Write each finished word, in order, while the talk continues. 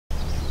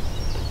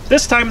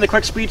This time in the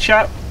Quick Speed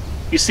Shop,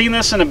 you've seen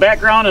this in the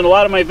background in a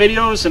lot of my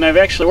videos, and I've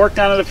actually worked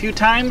on it a few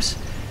times.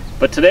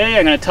 But today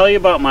I'm going to tell you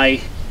about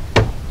my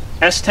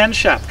S10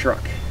 shop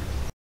truck.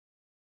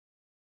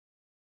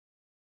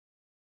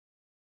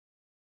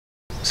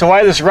 So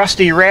why this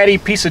rusty, ratty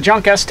piece of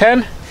junk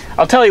S10?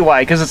 I'll tell you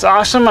why, because it's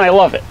awesome and I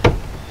love it.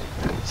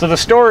 So the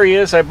story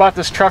is, I bought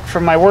this truck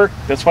from my work.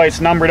 That's why it's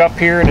numbered up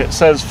here and it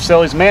says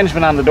Facilities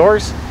Management on the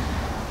doors.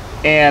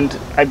 And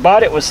I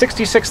bought it with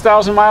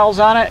 66,000 miles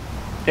on it.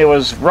 It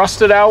was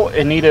rusted out.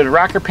 It needed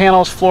rocker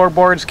panels,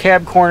 floorboards,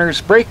 cab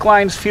corners, brake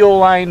lines, fuel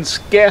lines,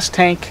 gas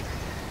tank,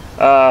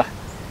 a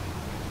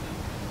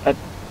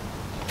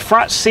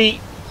front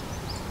seat,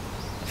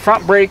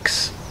 front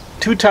brakes,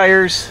 2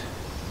 tires.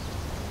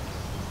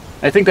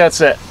 I think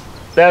that's it.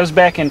 That was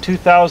back in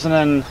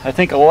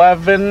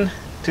 2011,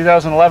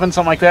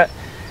 something like that.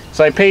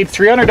 So I paid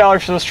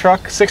 $300 for this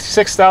truck,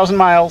 66,000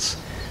 miles,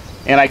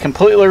 and I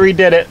completely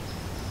redid it.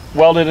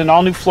 Welded in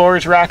all new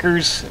floors,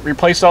 rockers,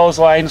 replaced all his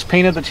lines,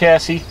 painted the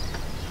chassis,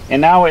 and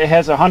now it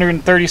has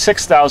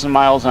 136,000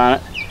 miles on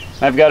it.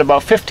 And I've got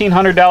about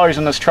 $1,500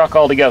 in this truck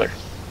altogether.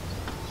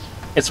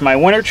 It's my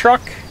winter truck.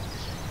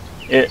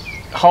 It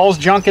hauls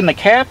junk in the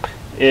cab.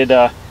 It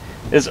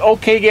is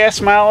okay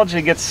gas mileage.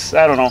 It gets,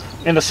 I don't know,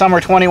 in the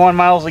summer 21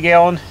 miles a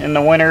gallon, in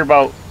the winter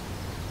about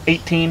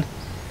 18.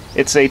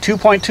 It's a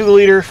 2.2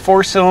 liter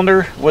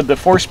 4-cylinder with the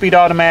 4-speed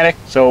automatic.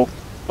 So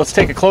let's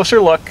take a closer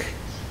look.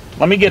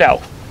 Let me get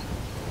out.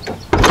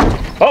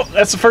 Oh,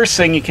 that's the first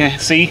thing you can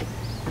see.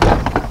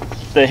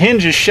 The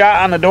hinge is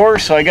shot on the door,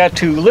 so I got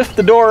to lift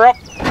the door up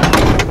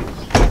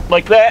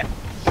like that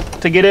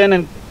to get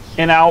in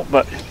and out,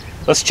 but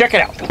let's check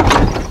it out.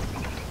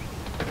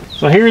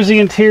 So here's the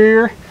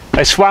interior.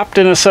 I swapped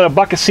in a set of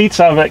bucket seats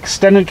out of an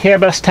extended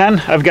cab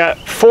S10. I've got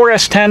 4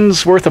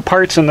 S10s worth of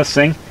parts in this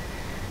thing.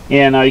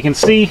 And you can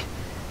see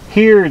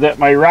here that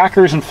my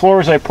rockers and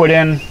floors I put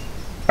in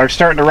are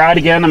starting to rot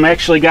again. I'm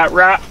actually got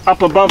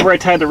up above where I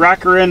tied the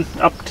rocker in,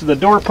 up to the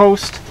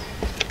doorpost.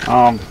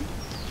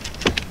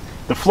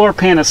 The floor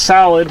pan is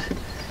solid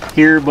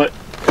here, but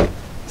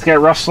it's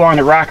got rust along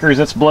the rockers.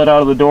 It's bled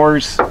out of the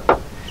doors.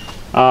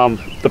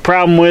 The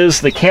problem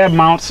is the cab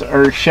mounts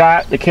are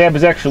shot. The cab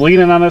is actually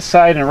leaning on this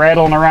side and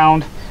rattling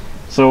around,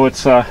 so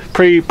it's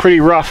pretty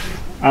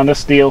rough on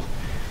this deal.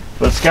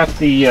 But it's got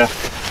the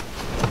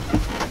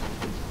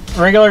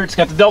it's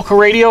got the Delco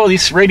radio.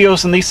 These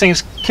radios and these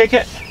things kick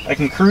it. I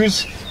can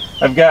cruise.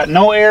 I've got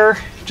no air,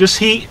 just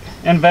heat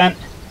and vent,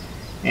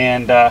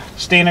 and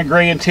standard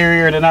gray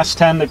interior in an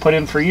S10 they put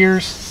in for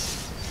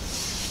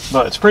years.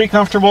 But it's pretty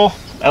comfortable.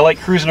 I like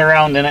cruising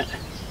around in it.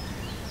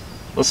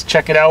 Let's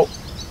check it out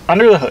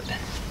under the hood.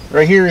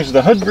 Right here is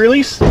the hood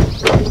release.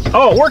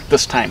 Oh, it worked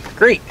this time.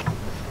 Great.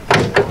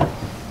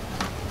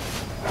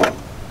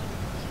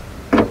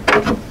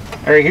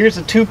 Alright, here's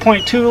the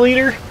 2.2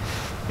 liter.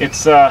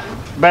 It's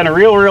been a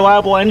real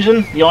reliable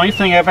engine. The only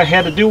thing I've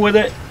had to do with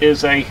it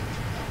is I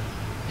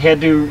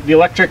had to, the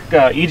electric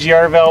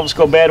EGR valves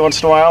go bad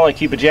once in a while. I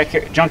keep a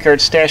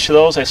junkyard stash of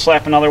those. I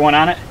slap another one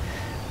on it,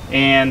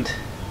 and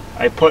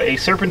I put a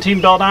serpentine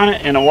belt on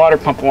it and a water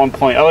pump at one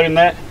point. Other than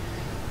that,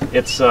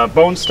 it's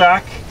bone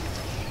stock.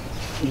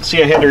 You can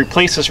see I had to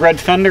replace this red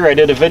fender. I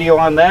did a video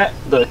on that.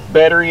 The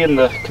battery and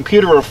the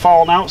computer were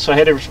falling out, so I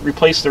had to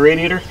replace the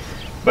radiator.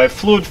 But I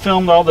fluid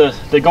filmed all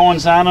the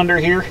goings on under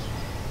here.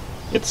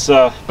 It's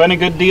been a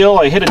good deal.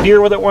 I hit a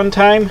deer with it one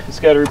time. It's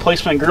got a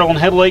replacement grill and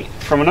headlight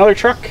from another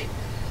truck.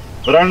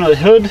 But under the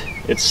hood,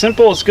 it's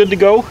simple. It's good to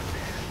go.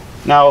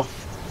 Now,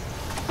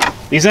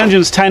 these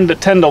engines tend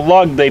to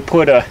lug. They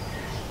put a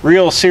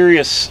real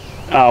serious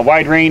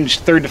wide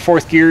range 3rd to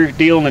 4th gear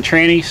deal in the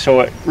tranny,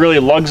 so it really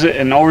lugs it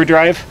in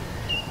overdrive.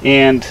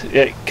 And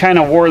it kind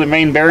of wore the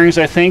main bearings,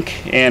 I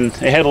think, and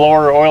it had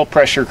lower oil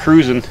pressure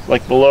cruising,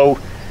 like below,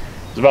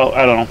 it's about,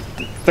 I don't know,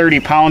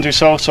 30 pounds or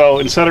so. So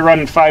instead of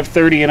running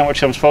 530 in it,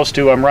 which I'm supposed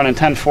to, I'm running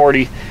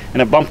 1040,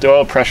 and it bumped the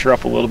oil pressure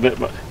up a little bit,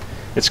 but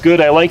it's good.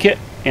 I like it,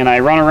 and I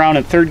run around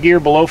in 3rd gear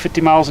below 50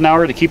 miles an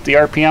hour to keep the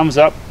RPMs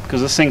up,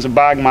 because this thing's a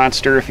bog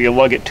monster if you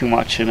lug it too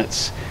much, and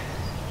it's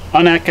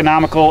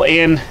uneconomical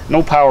and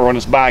no power when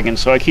it's bogging.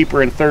 So I keep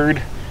her in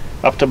 3rd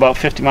up to about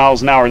 50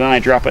 miles an hour, then I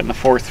drop it in the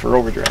 4th for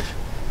overdrive.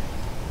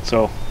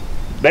 So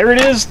there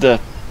it is, the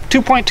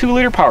 2.2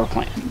 liter power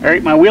plant.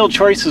 Alright, my wheel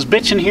choice is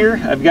bitchin'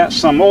 here. I've got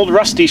some old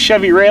rusty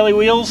Chevy Rally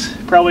wheels,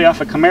 probably off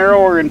a Camaro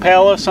or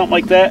Impala, something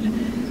like that.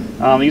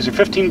 These are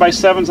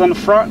 15x7s on the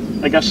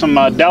front. I got some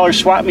dollar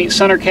swap meet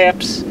center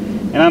caps,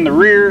 and on the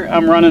rear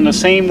I'm running the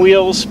same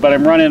wheels, but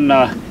I'm running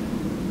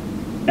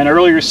an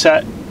earlier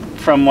set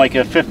from like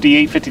a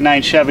 58,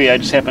 59 Chevy I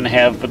just happen to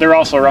have, but they're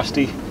also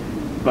rusty.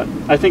 But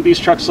I think these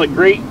trucks look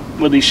great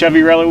with these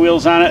Chevy Rally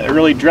wheels on it. It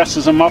really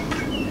dresses them up.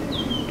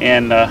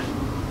 And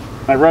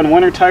I run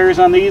winter tires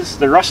on these.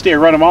 They're rusty. I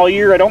run them all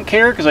year. I don't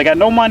care because I got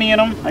no money in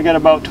them. I got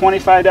about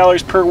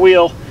 $25 per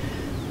wheel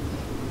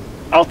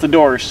out the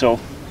door, so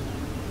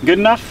good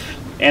enough,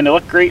 and they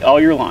look great all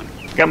year long.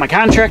 Got my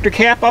contractor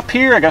cap up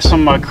here. I got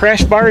some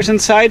crash bars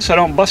inside so I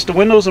don't bust the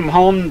windows and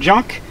hauling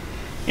junk.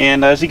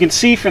 And as you can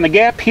see from the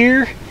gap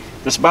here,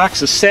 this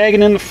box is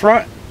sagging in the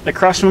front. The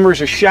cross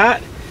members are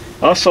shot.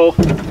 Also,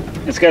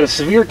 it's got a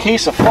severe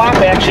case of flop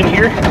action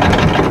here.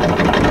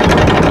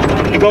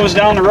 It goes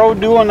down the road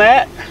doing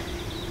that.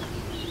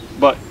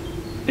 But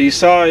you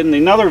saw in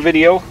another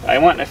video, I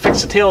went and I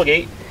fixed the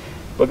tailgate.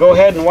 But go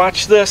ahead and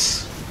watch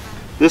this.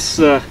 This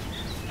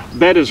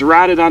bed is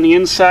rotted on the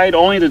inside.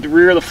 Only the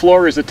rear of the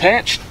floor is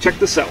attached. Check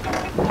this out.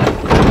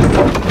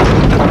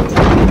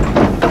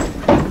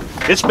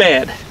 It's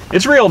bad.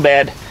 It's real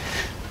bad.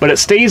 But it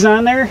stays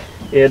on there.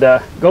 It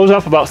goes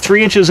up about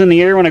 3 inches in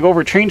the air when I go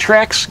over train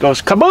tracks. Goes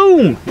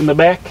kaboom in the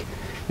back.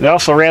 It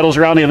also rattles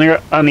around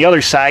on the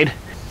other side.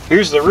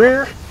 Here's the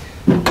rear.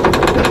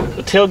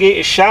 The tailgate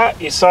is shot.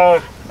 You saw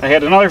I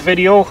had another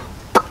video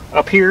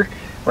up here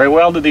where I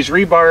welded these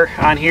rebar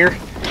on here.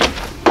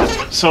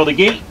 So the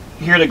gate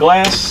here, the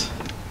glass,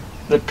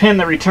 the pin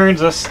that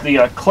returns us,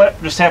 the clip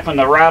just happened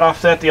to rot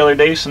off that the other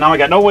day, so now I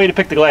got no way to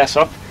pick the glass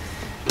up.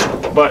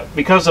 But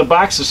because the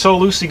box is so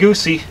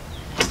loosey-goosey,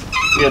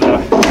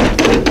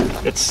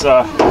 it's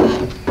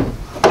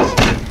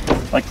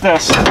like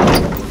this.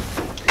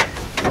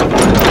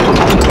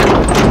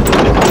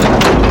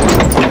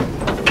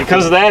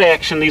 Because of that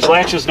action, these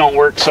latches don't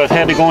work, so I've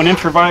had to go and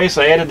improvise.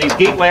 I added these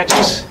gate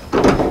latches.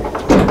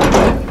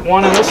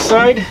 One on this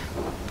side,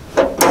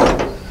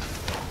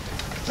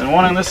 and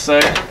one on this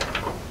side.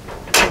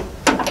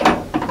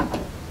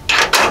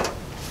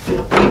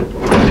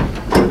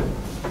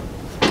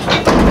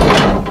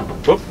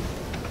 Whoop.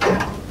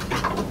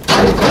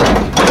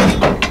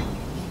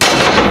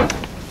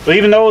 But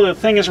even though the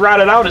thing is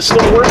rotted out, it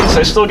still works.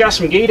 I still got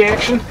some gate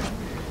action,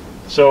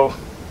 so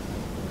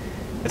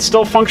it's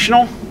still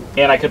functional.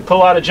 And I could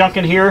pull out a junk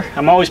in here.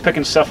 I'm always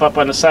picking stuff up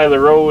on the side of the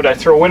road. I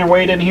throw winter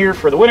weight in here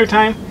for the winter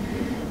time.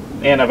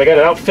 And if I got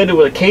it outfitted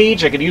with a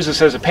cage, I could use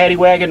this as a paddy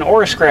wagon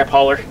or a scrap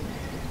hauler.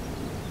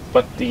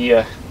 But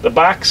the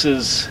box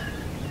is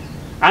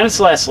on its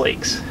last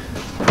legs.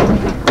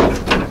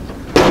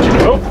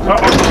 Oh,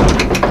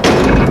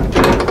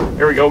 uh-oh.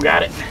 There we go,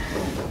 got it.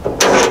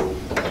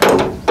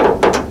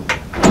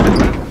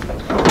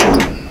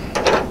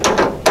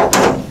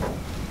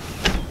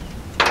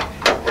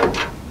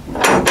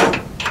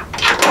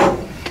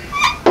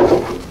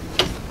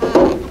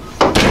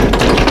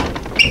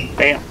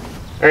 Bam.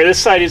 Alright, this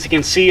side, as you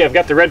can see, I've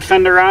got the red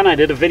fender on. I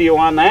did a video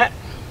on that.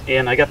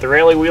 And I got the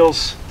rally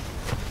wheels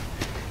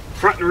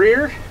front and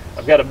rear.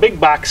 I've got a big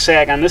box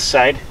sag on this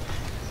side.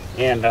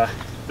 And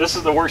this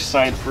is the worst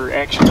side for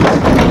action.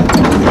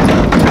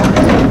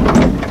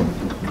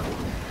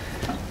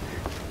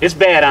 It's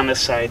bad on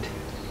this side.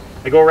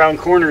 I go around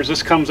corners,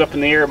 this comes up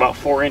in the air about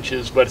 4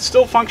 inches, but it's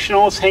still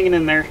functional, it's hanging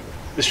in there.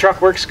 This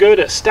truck works good,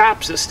 it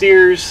stops, it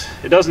steers,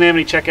 it doesn't have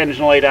any check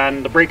engine light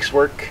on, the brakes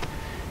work.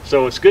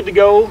 So it's good to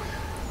go.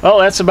 Well,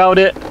 that's about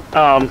it.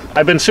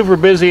 I've been super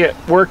busy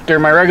at work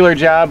during my regular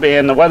job,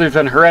 and the weather's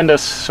been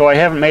horrendous, so I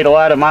haven't made a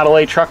lot of Model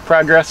A truck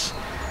progress.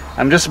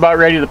 I'm just about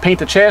ready to paint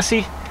the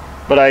chassis,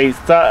 but I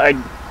thought I'd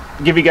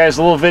give you guys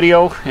a little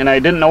video, and I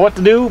didn't know what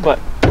to do, but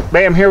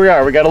bam, here we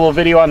are. We got a little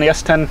video on the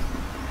S10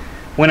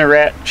 Winter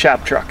Rat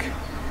shop truck.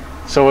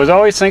 So as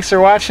always, thanks for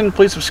watching.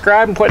 Please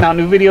subscribe. I'm putting out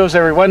new videos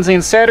every Wednesday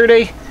and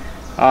Saturday.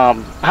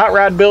 Hot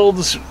rod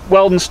builds,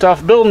 welding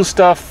stuff, building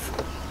stuff,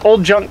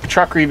 old junk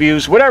truck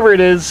reviews, whatever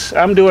it is,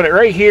 I'm doing it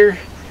right here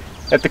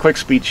at the Quick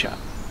Speed Shop.